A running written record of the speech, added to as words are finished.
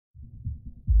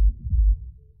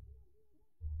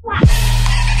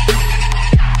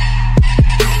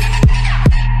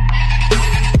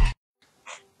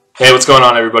Hey, what's going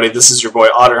on, everybody? This is your boy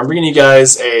Otter. I'm bringing you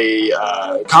guys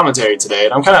a commentary today,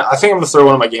 and I think I'm gonna throw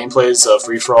one of my gameplays of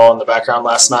Free For All in the background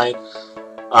last night.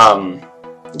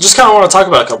 Just kind of want to talk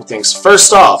about a couple things.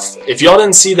 First off, if y'all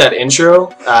didn't see that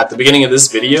intro at the beginning of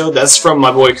this video, that's from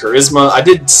my boy Charisma. I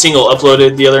did single upload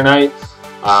it the other night.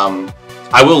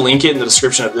 I will link it in the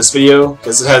description of this video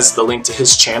because it has the link to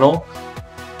his channel.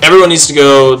 Everyone needs to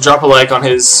go drop a like on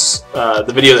his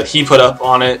the video that he put up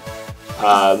on it.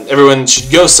 Everyone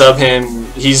should go sub him.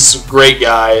 He's a great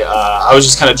guy. I was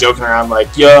just kind of joking around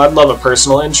like, yo, I'd love a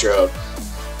personal intro.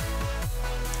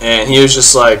 And he was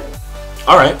just like,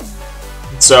 alright.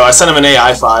 So I sent him an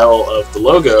AI file of the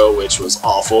logo, which was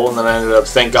awful. And then I ended up,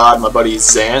 thank God, my buddy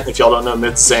Zant. If y'all don't know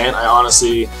Myth Zant, I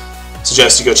honestly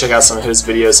suggest you go check out some of his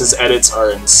videos. His edits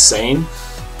are insane.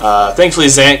 Thankfully,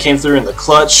 Zant came through in the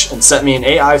clutch and sent me an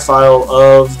AI file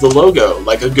of the logo,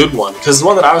 like a good one. Because the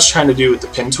one that I was trying to do with the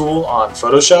pen tool on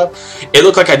Photoshop, it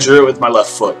looked like I drew it with my left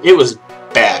foot. It was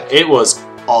bad. It was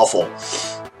awful.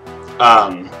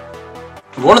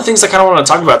 One of the things I kind of want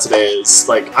to talk about today is,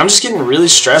 like, I'm just getting really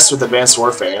stressed with Advanced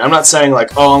Warfare. And I'm not saying,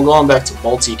 like, oh, I'm going back to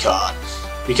multi-COD.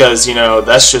 Because, you know,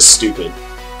 that's just stupid.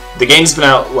 The game's been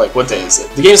out, like, what day is it?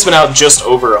 The game's been out just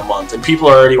over a month, and people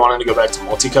are already wanting to go back to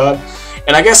multi-COD.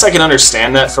 And I guess I can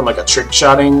understand that from like a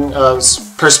trick-shotting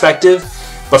perspective,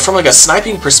 but from like a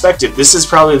sniping perspective, this is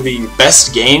probably the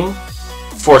best game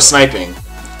for sniping.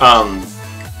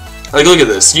 Like, look at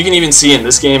this. You can even see in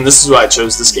this game, this is why I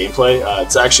chose this gameplay.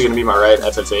 It's actually going to be my right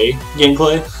FFA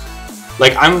gameplay.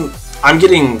 Like, I'm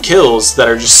getting kills that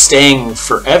are just staying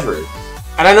forever.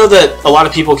 And I know that a lot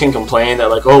of people can complain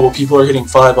that, like, oh, well, people are hitting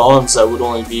 5 bombs that would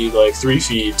only be like 3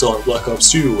 feet on Black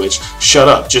Ops 2, which, shut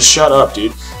up. Just shut up,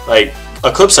 dude. Like,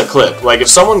 a clip's a clip. Like, if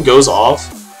someone goes off,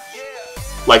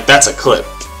 like, that's a clip.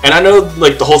 And I know,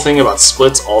 like, the whole thing about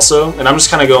splits also, and I'm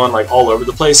just kind of going, like, all over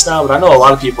the place now, but I know a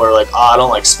lot of people are like, oh, I don't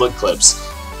like split clips.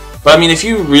 But, I mean, if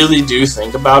you really do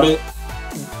think about it,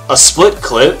 a split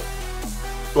clip,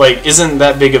 like, isn't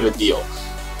that big of a deal.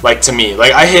 Like, to me.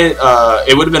 Like, I hit,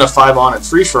 it would have been a 5-on in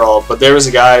free-for-all, but there was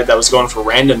a guy that was going for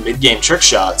random mid-game trick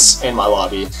shots in my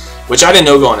lobby, which I didn't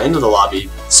know going into the lobby,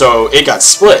 so it got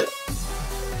split.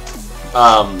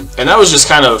 And that was just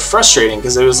kind of frustrating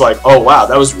because it was like, oh wow,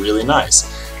 that was really nice.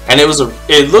 And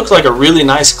it looked like a really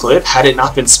nice clip. Had it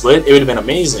not been split, it would have been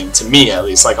amazing, to me at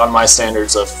least, like on my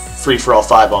standards of free-for-all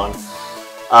 5-on.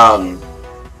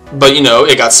 But you know,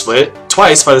 it got split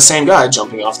twice by the same guy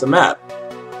jumping off the map.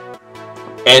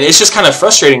 And it's just kind of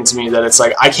frustrating to me that it's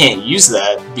like, I can't use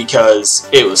that because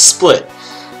it was split.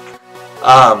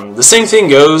 The same thing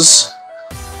goes...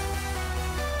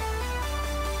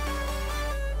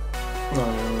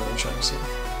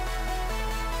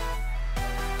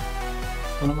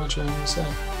 What am I trying to say?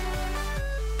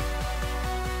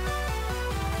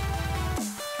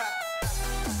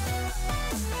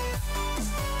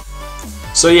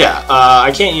 So yeah,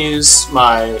 I can't use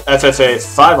my FFA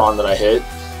 5-on that I hit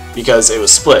because it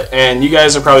was split. And you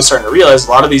guys are probably starting to realize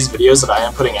a lot of these videos that I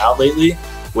am putting out lately,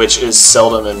 which is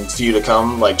seldom and few to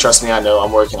come, like, trust me, I know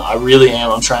I'm working. I really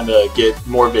am. I'm trying to get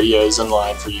more videos in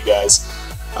line for you guys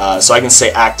so I can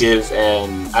stay active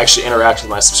and actually interact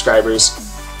with my subscribers.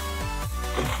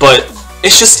 But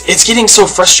it's getting so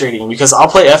frustrating because I'll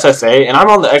play FFA and I'm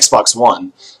on the Xbox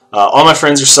One. All my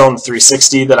friends are still on the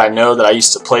 360 that I know that I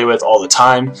used to play with all the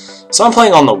time. So I'm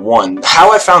playing on the One.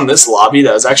 How I found this lobby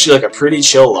that was actually like a pretty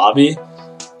chill lobby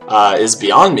is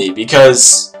beyond me,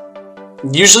 because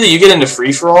usually you get into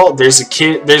free-for-all,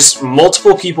 there's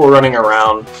multiple people running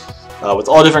around with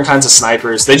all different kinds of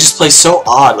snipers. They just play so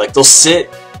odd. Like, they'll sit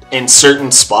in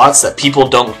certain spots that people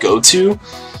don't go to.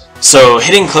 So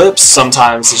hitting clips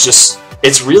sometimes is just,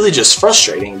 it's really just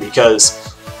frustrating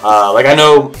because, like, I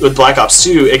know with Black Ops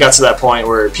 2, it got to that point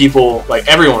where people, like,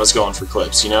 everyone was going for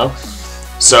clips, you know?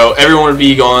 So everyone would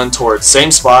be going towards same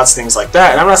spots, things like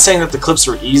that. And I'm not saying that the clips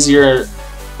were easier.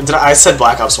 I said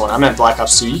Black Ops 1, I meant Black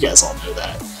Ops 2, you guys all know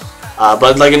that.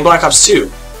 But, like, in Black Ops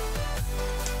 2,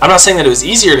 I'm not saying that it was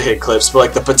easier to hit clips, but,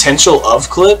 like, the potential of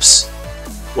clips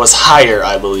was higher,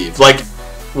 I believe. Like,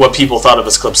 what people thought of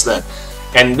as clips then.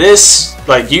 And this,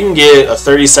 like, you can get a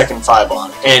 30-second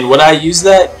 5-on. And would I use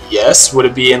that? Yes. Would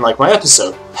it be in, like, my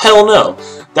episode? Hell no.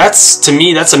 That's, to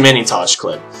me, that's a mini-Tosh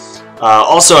clip.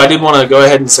 Also, I did want to go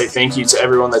ahead and say thank you to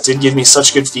everyone that did give me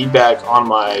such good feedback on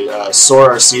my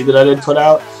SOAR RC that I did put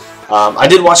out. I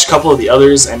did watch a couple of the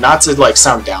others, and not to, like,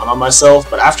 sound down on myself,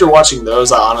 but after watching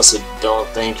those, I honestly don't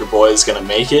think your boy is going to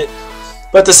make it.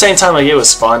 But at the same time, like, it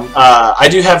was fun. I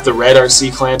do have the red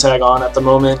RC clan tag on at the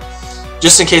moment.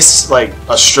 just in case like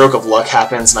a stroke of luck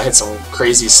happens and I hit some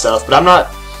crazy stuff. But I'm not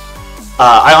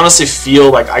I honestly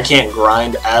feel like I can't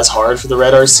grind as hard for the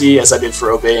red RC as I did for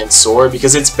Obey and Soar,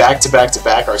 because it's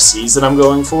back-to-back-to-back RCs that I'm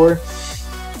going for.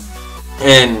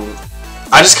 And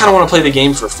I just kind of want to play the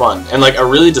game for fun. And like a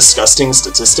really disgusting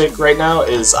statistic right now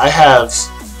is I have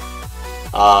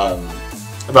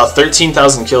about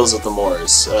 13,000 kills with the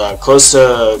Moors, close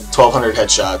to 1,200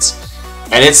 headshots.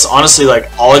 And it's honestly like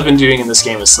all I've been doing in this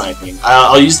game is sniping.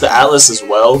 I'll use the Atlas as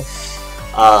well.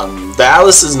 The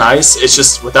Atlas is nice, it's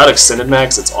just without extended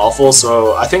mags it's awful,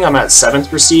 so I think I'm at 7th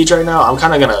prestige right now. I'm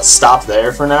kind of going to stop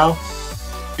there for now,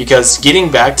 because getting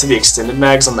back to the extended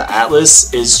mags on the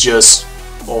Atlas is just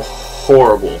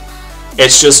horrible.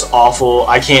 It's just awful.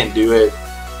 I can't do it.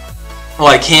 Well,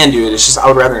 I can do it, it's just I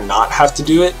would rather not have to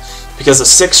do it, because a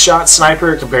 6-shot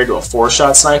sniper compared to a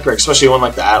 4-shot sniper, especially one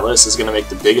like the Atlas, is going to make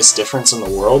the biggest difference in the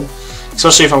world,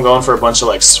 especially if I'm going for a bunch of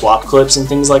like swap clips and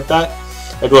things like that.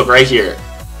 Like look right here,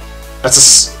 that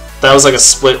was like a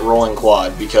split rolling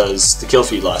quad because the kill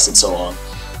feed lasted so long.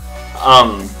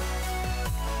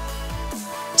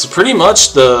 So pretty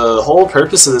much the whole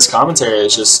purpose of this commentary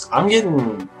is just I'm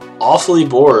getting awfully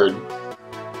bored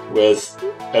with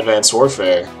Advanced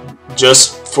Warfare,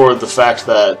 just for the fact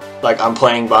that like I'm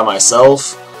playing by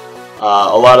myself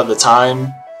a lot of the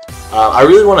time. I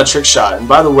really want a trick shot, and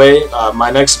by the way,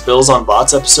 my next Bills on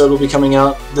Bots episode will be coming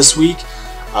out this week.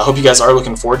 I hope you guys are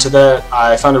looking forward to that.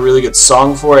 I found a really good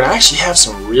song for it. I actually have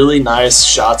some really nice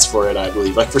shots for it, I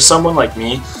believe. Like for someone like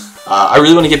me, I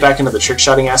really want to get back into the trick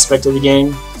shotting aspect of the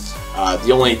game.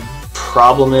 The only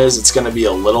problem is it's going to be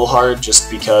a little hard just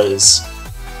because,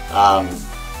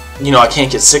 you know, I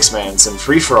can't get 6-mans, and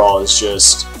free-for-all is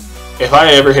just... If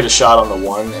I ever hit a shot on the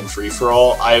 1 in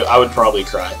free-for-all, I would probably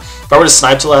cry. If I were to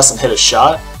snipe to last and hit a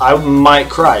shot, I might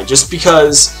cry, just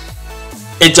because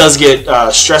it does get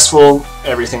stressful,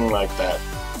 everything like that.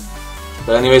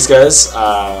 But anyways, guys,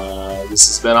 this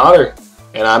has been Otter,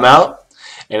 and I'm out,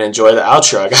 and enjoy the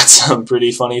outro. I got some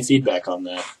pretty funny feedback on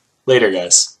that. Later,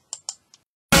 guys.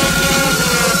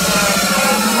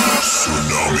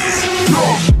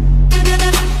 Tsunami.